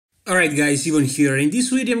Alright guys, Ivan here. In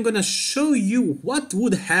this video I'm gonna show you what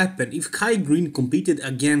would happen if Kai Green competed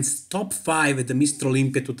against top 5 at the Mr.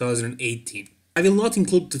 Olympia 2018. I will not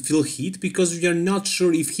include Phil Heath because we are not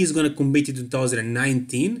sure if he's gonna compete in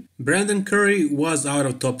 2019. Brandon Curry was out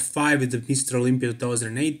of top 5 at the Mr. Olympia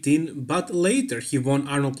 2018, but later he won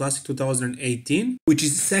Arnold Classic 2018, which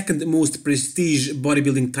is the second most prestige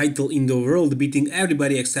bodybuilding title in the world, beating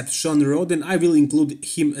everybody except Sean Roden. I will include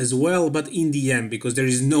him as well, but in the end, because there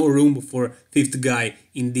is no room for fifth guy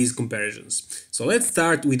in these comparisons. So let's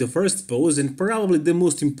start with the first pose and probably the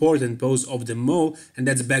most important pose of them all, and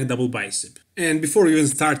that's back double bicep. And before we even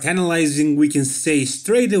start analyzing, we can say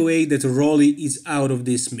straight away that Rolly is out of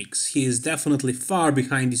this mix. He is definitely far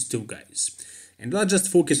behind these two guys. And let's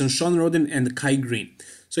just focus on Sean Roden and Kai Green.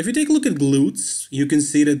 So if you take a look at glutes, you can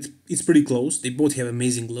see that it's pretty close. They both have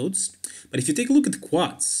amazing glutes. But if you take a look at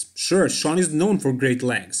quads, sure, Sean is known for great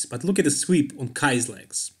legs, but look at the sweep on Kai's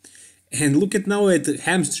legs. And look at now at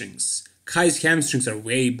hamstrings. Kai's hamstrings are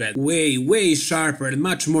way better, way sharper and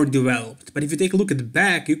much more developed. But if you take a look at the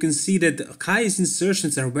back, you can see that Kai's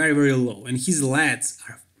insertions are very low and his lats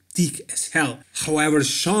are thick as hell. However,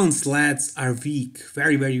 Sean's lats are weak,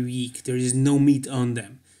 very weak. There is no meat on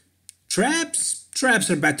them. Traps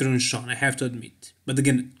are better on Sean, I have to admit. But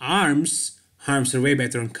again, arms are way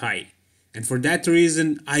better on Kai. And for that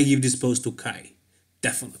reason, I give this pose to Kai.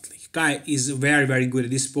 Definitely. Kai is very good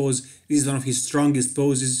at this pose. This is one of his strongest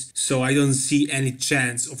poses, so I don't see any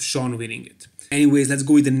chance of Sean winning it. Anyways, let's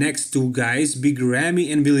go with the next two guys, Big Ramy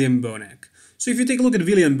and William Bonac. So if you take a look at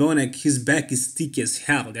William Bonac, his back is thick as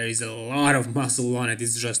hell. There is a lot of muscle on it,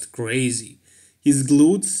 it's just crazy. His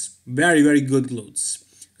glutes, very good glutes.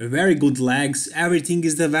 Very good legs, everything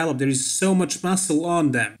is developed, there is so much muscle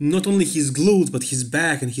on them. Not only his glutes, but his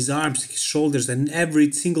back and his arms, his shoulders and every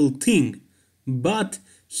single thing. But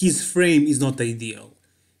his frame is not ideal.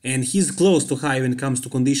 And he's close to high when it comes to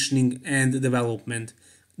conditioning and development.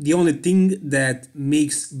 The only thing that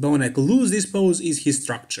makes Bonac lose this pose is his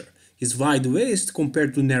structure. His wide waist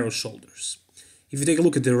compared to narrow shoulders. If you take a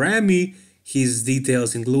look at the Ramy, his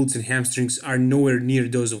details in glutes and hamstrings are nowhere near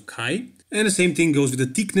those of Kai. And the same thing goes with the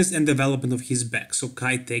thickness and development of his back, so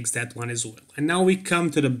Kai takes that one as well. And now we come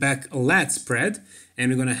to the back lat spread, and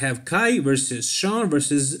we're gonna have Kai versus Sean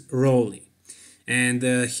versus Rolly. And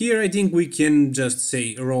here I think we can just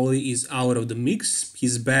say Rolly is out of the mix.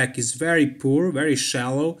 His back is very poor, very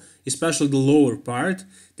shallow, especially the lower part.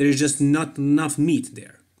 There is just not enough meat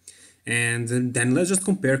there. And then let's just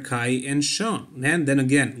compare Kai and Sean. And then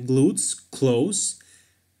again, glutes, close.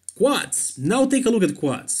 Quads. Now take a look at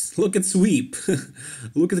quads. Look at sweep.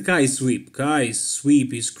 Look at Kai's sweep. Kai's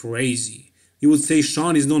sweep is crazy. You would say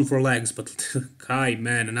Sean is known for legs, but Kai,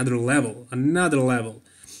 man, another level.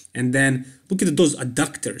 And then look at those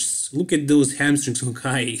adductors. Look at those hamstrings on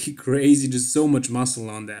Kai. Crazy, just so much muscle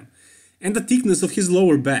on them. And the thickness of his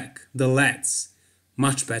lower back, the lats,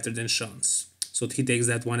 much better than Sean's. So he takes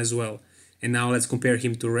that one as well. And now let's compare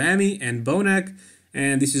him to Ramy and Bonac.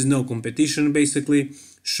 And this is no competition, basically.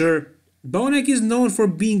 Sure, Bonac is known for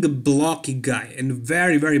being a blocky guy and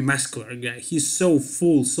very muscular guy. He's so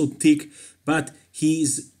full, so thick, but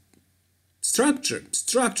he's Structure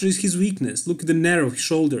is his weakness. Look at the narrow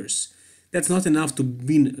shoulders. That's not enough to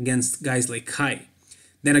win against guys like Kai.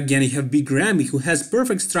 Then again, you have Big Ramy, who has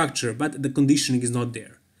perfect structure, but the conditioning is not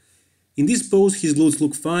there. In this pose, his glutes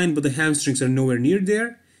look fine, but the hamstrings are nowhere near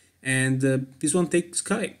there. And this one takes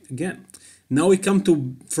Kai again. Now we come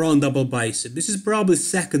to front double bicep. This is probably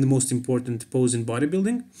second most important pose in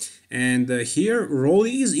bodybuilding. And here,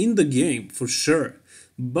 Rolly is in the game, for sure.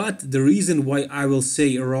 But the reason why I will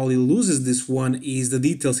say Rolly loses this one is the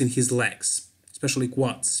details in his legs, especially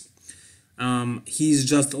quads. He's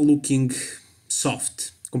just looking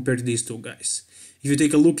soft compared to these two guys. If you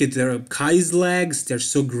take a look at Kai's legs, they're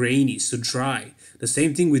so grainy, so dry. The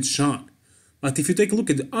same thing with Sean. But if you take a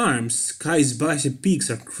look at the arms, Kai's bicep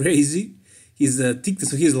peaks are crazy. His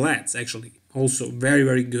thickness of his lats actually also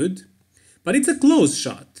very good. But it's a close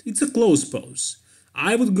shot. It's a close pose.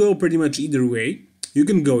 I would go pretty much either way. You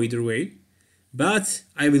can go either way, but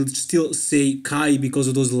I will still say Kai because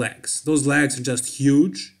of those legs. Those legs are just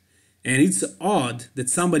huge, and it's odd that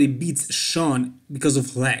somebody beats Sean because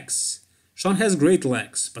of legs. Sean has great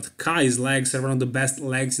legs, but Kai's legs are one of the best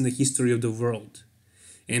legs in the history of the world.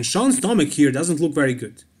 And Sean's stomach here doesn't look very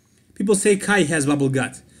good. People say Kai has bubble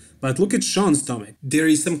gut, but look at Sean's stomach. There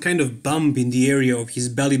is some kind of bump in the area of his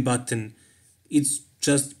belly button. It's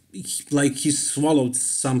just like he swallowed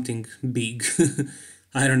something big.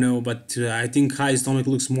 I don't know, but I think Kai's stomach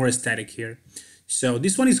looks more aesthetic here. So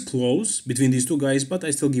this one is close between these two guys, but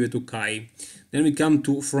I still give it to Kai. Then we come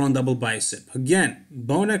to front double bicep. Again,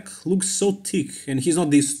 Bonek looks so thick, and he's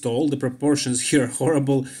not this tall. The proportions here are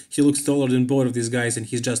horrible. He looks taller than both of these guys, and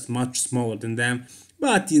he's just much smaller than them.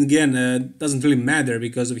 But again, doesn't really matter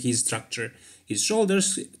because of his structure. His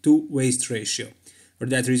shoulders to waist ratio. For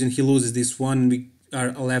that reason, he loses this one. We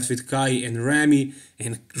are left with Kai and Rami,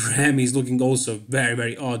 and Rami is looking also very,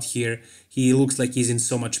 very odd here. He looks like he's in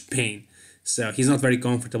so much pain. So he's not very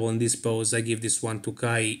comfortable in this pose. I give this one to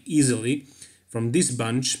Kai easily. From this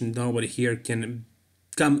bunch, nobody here can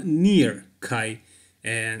come near Kai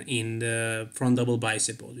and in the front double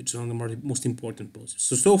bicep pose, which is one of the most important poses.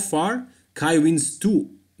 So far, Kai wins two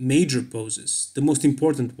major poses, the most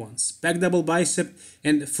important ones, back double bicep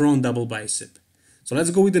and front double bicep. So let's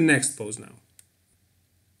go with the next pose now.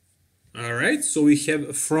 Alright, so we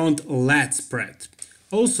have front lat spread.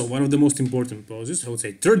 Also one of the most important poses, I would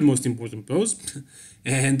say third most important pose.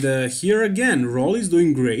 And here again, Rolly is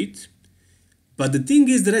doing great. But the thing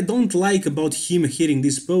is that I don't like about him hitting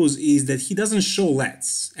this pose is that he doesn't show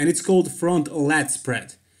lats. And it's called front lat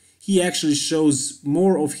spread. He actually shows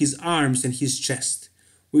more of his arms and his chest.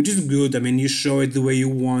 Which is good, I mean you show it the way you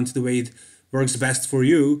want, the way it works best for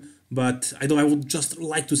you. But I would just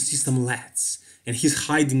like to see some lats. And he's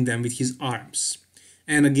hiding them with his arms.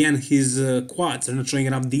 And again, his quads are not showing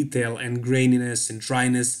enough detail and graininess and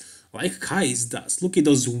dryness like Kai's does. Look at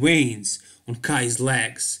those veins on Kai's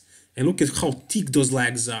legs. And look at how thick those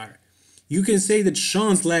legs are. You can say that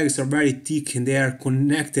Sean's legs are very thick and they are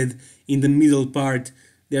connected in the middle part.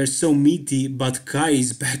 They are so meaty, but Kai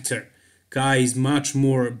is better. Kai is much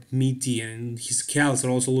more meaty and his calves are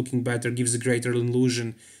also looking better, gives a greater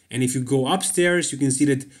illusion. And if you go upstairs, you can see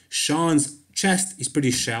that Sean's chest is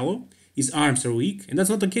pretty shallow. His arms are weak, and that's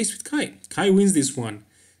not the case with Kai. Kai wins this one,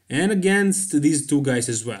 and against these two guys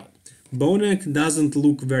as well. Bonek doesn't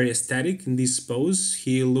look very aesthetic in this pose.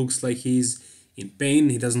 He looks like he's in pain.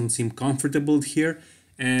 He doesn't seem comfortable here.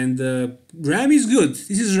 And Rami is good.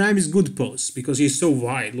 This is Rami's good pose because he's so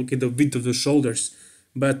wide. Look at the width of the shoulders.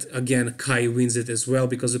 But again, Kai wins it as well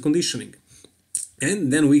because of conditioning.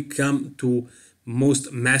 And then we come to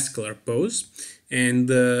most muscular pose. And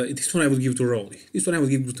this one I would give to Rolly. This one I would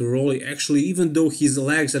give to Rolly. Actually, even though his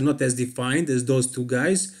legs are not as defined as those two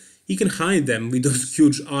guys, he can hide them with those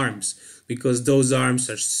huge arms. Because those arms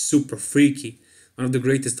are super freaky. One of the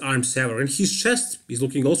greatest arms ever. And his chest is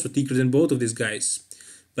looking also thicker than both of these guys.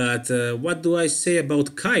 But what do I say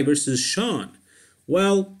about Kai versus Sean?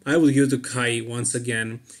 Well, I will give to Kai once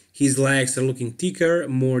again. His legs are looking thicker,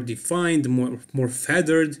 more defined, more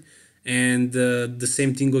feathered. And the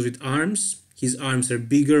same thing goes with arms. His arms are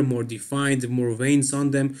bigger, more defined, more veins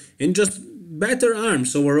on them, and just better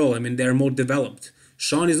arms overall. I mean, they are more developed.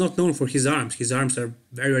 Sean is not known for his arms. His arms are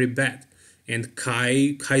very, very bad. And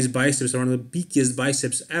Kai's biceps are one of the biggest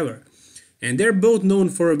biceps ever. And they're both known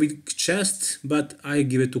for a big chest, but I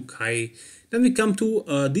give it to Kai. Then we come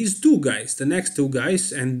to these two guys, the next two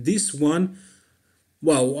guys, and this one,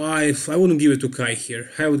 well, I wouldn't give it to Kai here.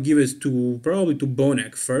 I would give it to probably to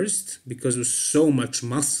Bonek first, because there's so much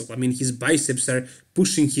muscle. I mean, his biceps are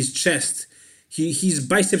pushing his chest. His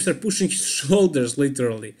biceps are pushing his shoulders,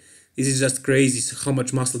 literally. This is just crazy how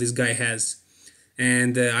much muscle this guy has.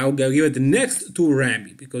 And I'll give it the next to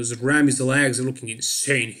Rami, because Rami's legs are looking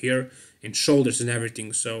insane here, and shoulders and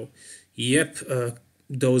everything. So, yep,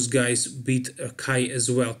 those guys beat Kai as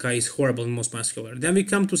well. Kai is horrible and most muscular. Then we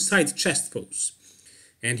come to side chest pose.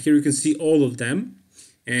 And here you can see all of them.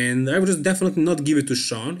 And I would just definitely not give it to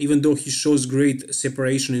Sean, even though he shows great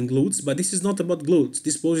separation in glutes. But this is not about glutes.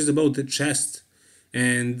 This pose is about the chest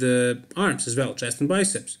and arms as well, chest and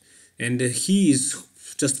biceps. And he is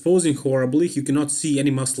just posing horribly. You cannot see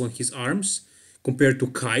any muscle on his arms compared to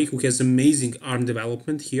Kai, who has amazing arm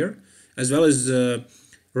development here, as well as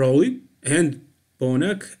Rolly and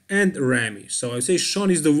Bonek and Rami. So I would say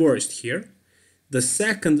Sean is the worst here. The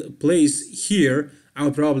second place here I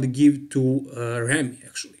would probably give to Rami,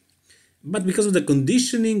 actually. But because of the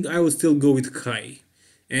conditioning, I would still go with Kai.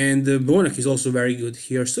 And Bonek is also very good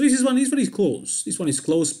here. So this one is close. This one is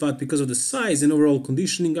close, but because of the size and overall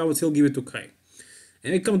conditioning, I would still give it to Kai.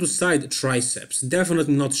 And we come to side triceps.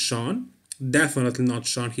 Definitely not Sean. Definitely not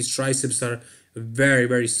Sean. His triceps are very,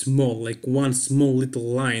 very small. Like one small little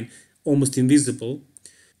line, almost invisible.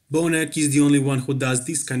 Bonek is the only one who does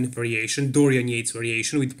this kind of variation, Dorian Yates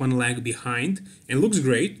variation, with one leg behind, and looks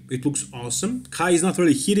great. It looks awesome. Kai is not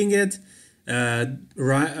really hitting it.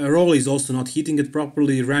 Rolly is also not hitting it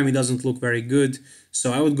properly. Rami doesn't look very good.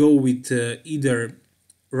 So I would go with either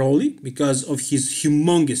Rolly because of his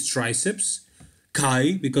humongous triceps,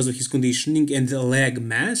 Kai because of his conditioning and the leg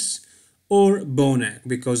mass, or Bonac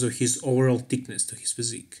because of his overall thickness to his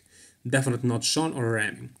physique. Definitely not Sean or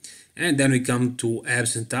Ramy. And then we come to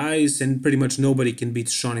abs and thighs, and pretty much nobody can beat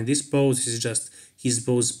Sean in this pose. This is just his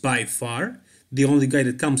pose by far. The only guy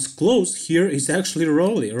that comes close here is actually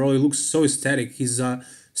Rolly. Rolly looks so aesthetic. His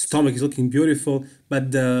stomach is looking beautiful,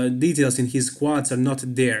 but the details in his quads are not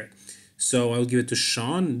there. So I'll give it to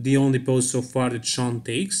Sean. The only pose so far that Sean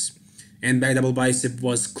takes. And back double bicep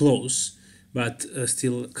was close, but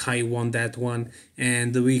still Kai won that one.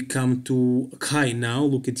 And we come to Kai now.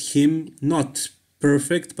 Look at him. Not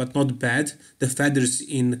perfect, but not bad. The feathers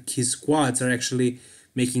in his quads are actually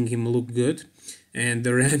making him look good. And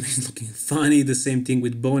the ram is looking funny. The same thing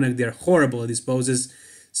with Bonac. They're horrible at these poses.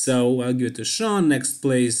 So I'll give it to Sean. Next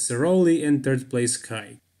place Rolly, and third place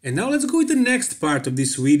Kai. And now let's go with the next part of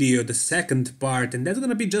this video, the second part, and that's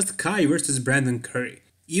gonna be just Kai versus Brandon Curry.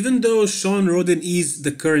 Even though Sean Roden is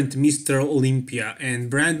the current Mr. Olympia and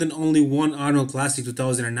Brandon only won Arnold Classic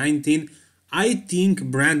 2019, I think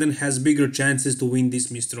Brandon has bigger chances to win this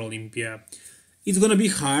Mr. Olympia. It's gonna be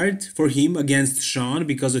hard for him against Sean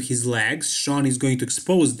because of his legs. Sean is going to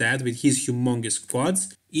expose that with his humongous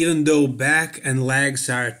quads. Even though back and legs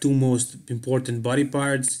are two most important body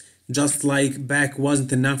parts, just like back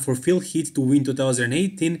wasn't enough for Phil Heath to win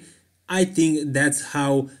 2018, I think that's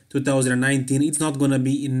how 2019 it's not gonna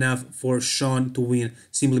be enough for Sean to win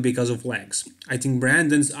simply because of legs. I think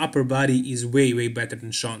Brandon's upper body is way better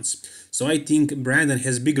than Sean's. So I think Brandon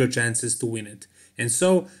has bigger chances to win it. And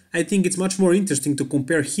so I think it's much more interesting to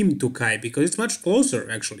compare him to Kai because it's much closer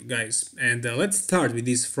actually, guys. And let's start with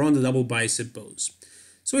this front double bicep pose.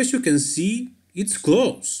 So as you can see, it's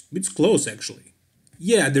close. It's close actually.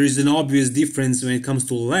 Yeah, there is an obvious difference when it comes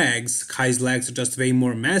to legs. Kai's legs are just way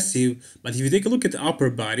more massive, but if you take a look at the upper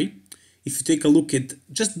body, if you take a look at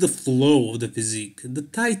just the flow of the physique, the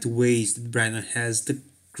tight waist that Brandon has, the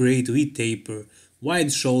great V-taper,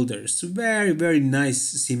 wide shoulders, very nice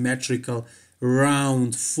symmetrical,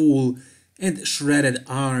 round, full and shredded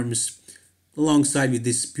arms, alongside with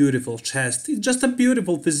this beautiful chest. It's just a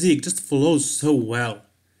beautiful physique, just flows so well.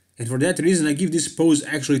 And for that reason I give this pose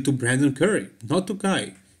actually to Brandon Curry, not to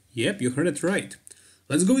Kai. Yep, you heard it right.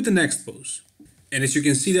 Let's go with the next pose. And as you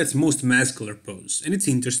can see, that's most muscular pose. And it's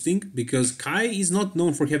interesting because Kai is not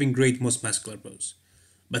known for having great most muscular pose.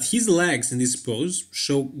 But his legs in this pose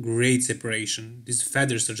show great separation. These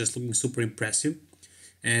feathers are just looking super impressive.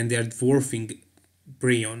 And they are dwarfing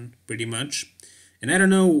Brion pretty much. And I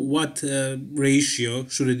don't know what ratio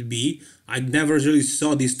should it be. I never really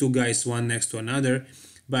saw these two guys one next to another,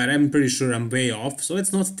 but I'm pretty sure I'm way off. So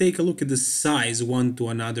let's not take a look at the size one to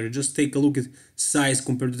another, just take a look at size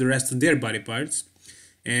compared to the rest of their body parts.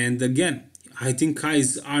 And again, I think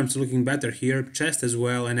Kai's arms are looking better here, chest as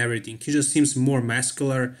well and everything. He just seems more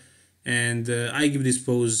muscular, and I give this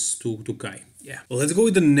pose to Kai. Yeah. Well, let's go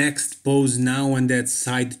with the next pose now, and that's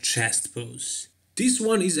side chest pose. This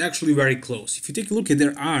one is actually very close. If you take a look at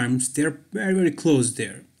their arms, they're very close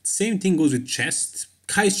there. Same thing goes with chest.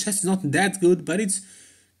 Kai's chest is not that good, but it's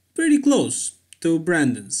pretty close to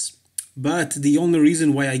Brandon's. But the only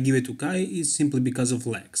reason why I give it to Kai is simply because of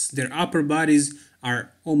legs. Their upper bodies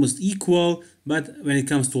are almost equal, but when it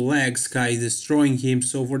comes to legs, Kai is destroying him,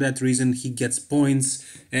 so for that reason he gets points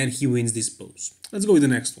and he wins this pose. Let's go with the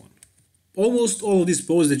next one. Almost all of these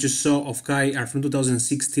poses that you saw of Kai are from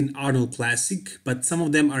 2016 Arnold Classic, but some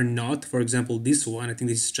of them are not. For example, this one, I think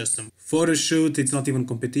this is just a photo shoot, it's not even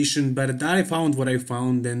competition, but I found what I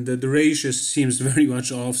found, and the ratio seems very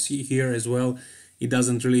much off. See here as well, it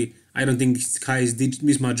doesn't really, I don't think Kai is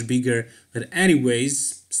this much bigger, but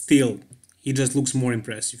anyways, still, he just looks more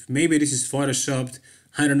impressive. Maybe this is photoshopped,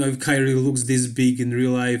 I don't know if Kai really looks this big in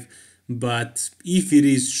real life, but if it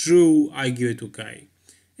is true, I give it to Kai.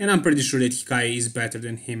 And I'm pretty sure that Kai is better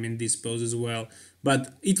than him in this pose as well.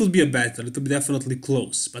 But it will be a battle, it will be definitely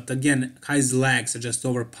close. But again, Kai's legs are just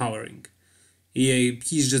overpowering.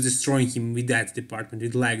 He's just destroying him with that department,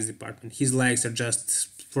 with legs department. His legs are just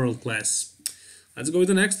world class. Let's go with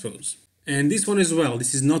the next pose. And this one as well,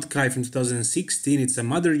 this is not Kai from 2016, it's a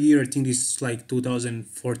mother year, I think this is like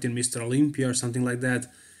 2014 Mr. Olympia or something like that.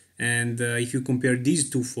 And if you compare these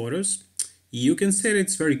two photos, you can say that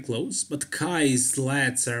it's very close, but Kai's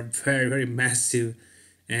lats are very massive,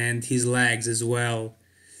 and his legs as well.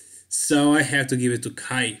 So I have to give it to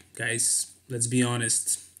Kai, guys. Let's be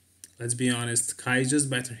honest. Kai is just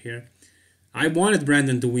better here. I wanted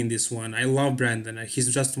Brandon to win this one. I love Brandon.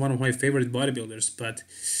 He's just one of my favorite bodybuilders, but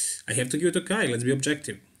I have to give it to Kai. Let's be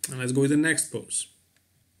objective. And let's go with the next pose.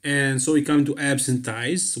 And so we come to abs and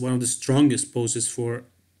thighs, one of the strongest poses for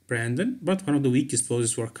Brandon, but one of the weakest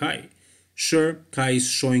poses for Kai. Sure, Kai is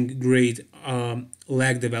showing great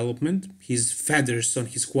leg development. His feathers on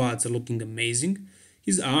his quads are looking amazing.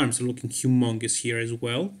 His arms are looking humongous here as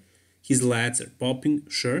well. His lats are popping,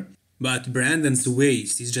 sure. But Brandon's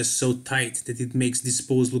waist is just so tight that it makes this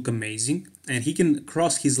pose look amazing. And he can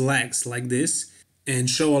cross his legs like this and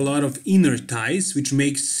show a lot of inner thighs, which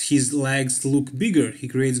makes his legs look bigger. He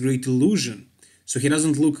creates great illusion. So he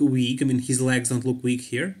doesn't look weak. I mean, his legs don't look weak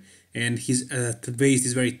here. And his waist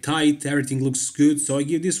is very tight. Everything looks good. So I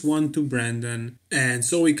give this one to Brandon. And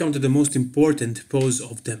so we come to the most important pose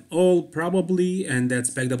of them all, probably. And that's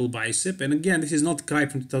back double bicep. And again, this is not Kai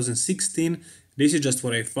from 2016. This is just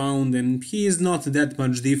what I found. And he is not that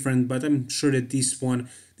much different. But I'm sure that this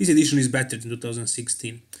edition is better than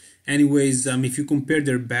 2016. Anyways, if you compare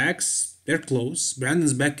their backs, they're close.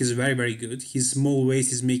 Brandon's back is very, very good. His small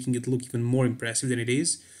waist is making it look even more impressive than it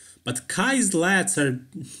is. But Kai's lats are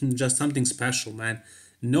just something special, man.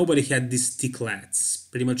 Nobody had these thick lats.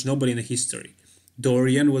 Pretty much nobody in the history.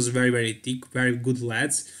 Dorian was very, very thick, very good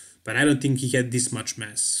lats. But I don't think he had this much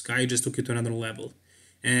mass. Kai just took it to another level.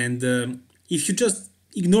 And if you just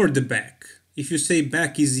ignore the back, if you say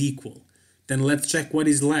back is equal, then let's check what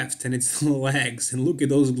is left, and it's legs. And look at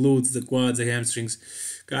those glutes, the quads, the hamstrings.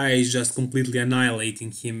 Kai is just completely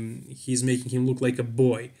annihilating him. He's making him look like a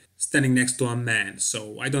boy standing next to a man.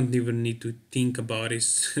 So I don't even need to think about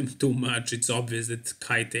this too much. It's obvious that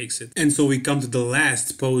Kai takes it. And so we come to the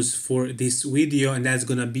last pose for this video, and that's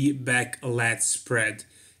gonna be back lat spread.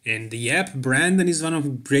 And yep, Brandon is one of the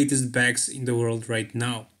greatest backs in the world right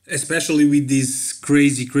now, especially with this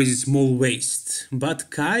crazy small waist.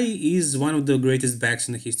 But Kai is one of the greatest backs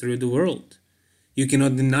in the history of the world. You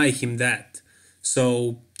cannot deny him that.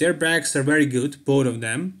 So their backs are very good, both of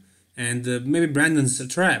them. And maybe Brandon's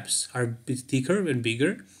traps are a bit thicker and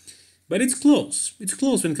bigger. But it's close. It's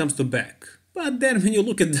close when it comes to back. But then when you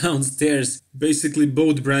look at downstairs, basically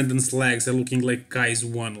both Brandon's legs are looking like Kai's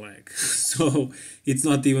one leg. So it's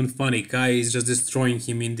not even funny. Kai is just destroying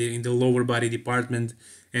him in the lower body department.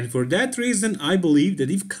 And for that reason, I believe that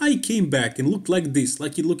if Kai came back and looked like this,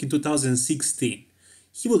 like he looked in 2016,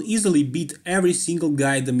 he will easily beat every single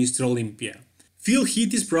guy at the Mr. Olympia. Phil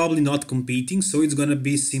Heath is probably not competing, so it's gonna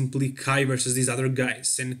be simply Kai versus these other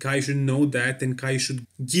guys. And Kai should know that, and Kai should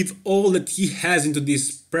give all that he has into this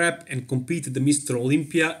prep and compete at the Mr.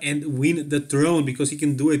 Olympia and win the throne, because he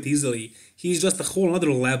can do it easily. He's just a whole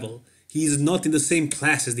other level. He's not in the same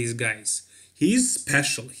class as these guys. He's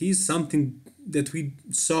special. He's something that we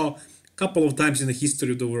saw a couple of times in the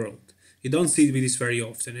history of the world. You don't see this very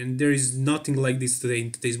often, and there is nothing like this today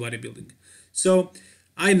in today's bodybuilding. So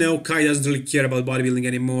I know Kai doesn't really care about bodybuilding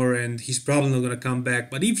anymore, and he's probably not gonna come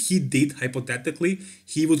back, but if he did, hypothetically,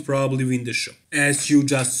 he would probably win the show, as you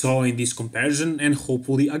just saw in this comparison, and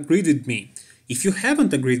hopefully agreed with me. If you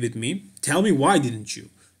haven't agreed with me, tell me why didn't you?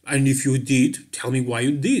 And if you did, tell me why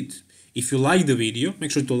you did. If you liked the video,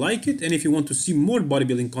 make sure to like it, and if you want to see more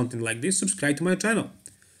bodybuilding content like this, subscribe to my channel.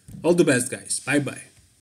 All the best, guys. Bye bye.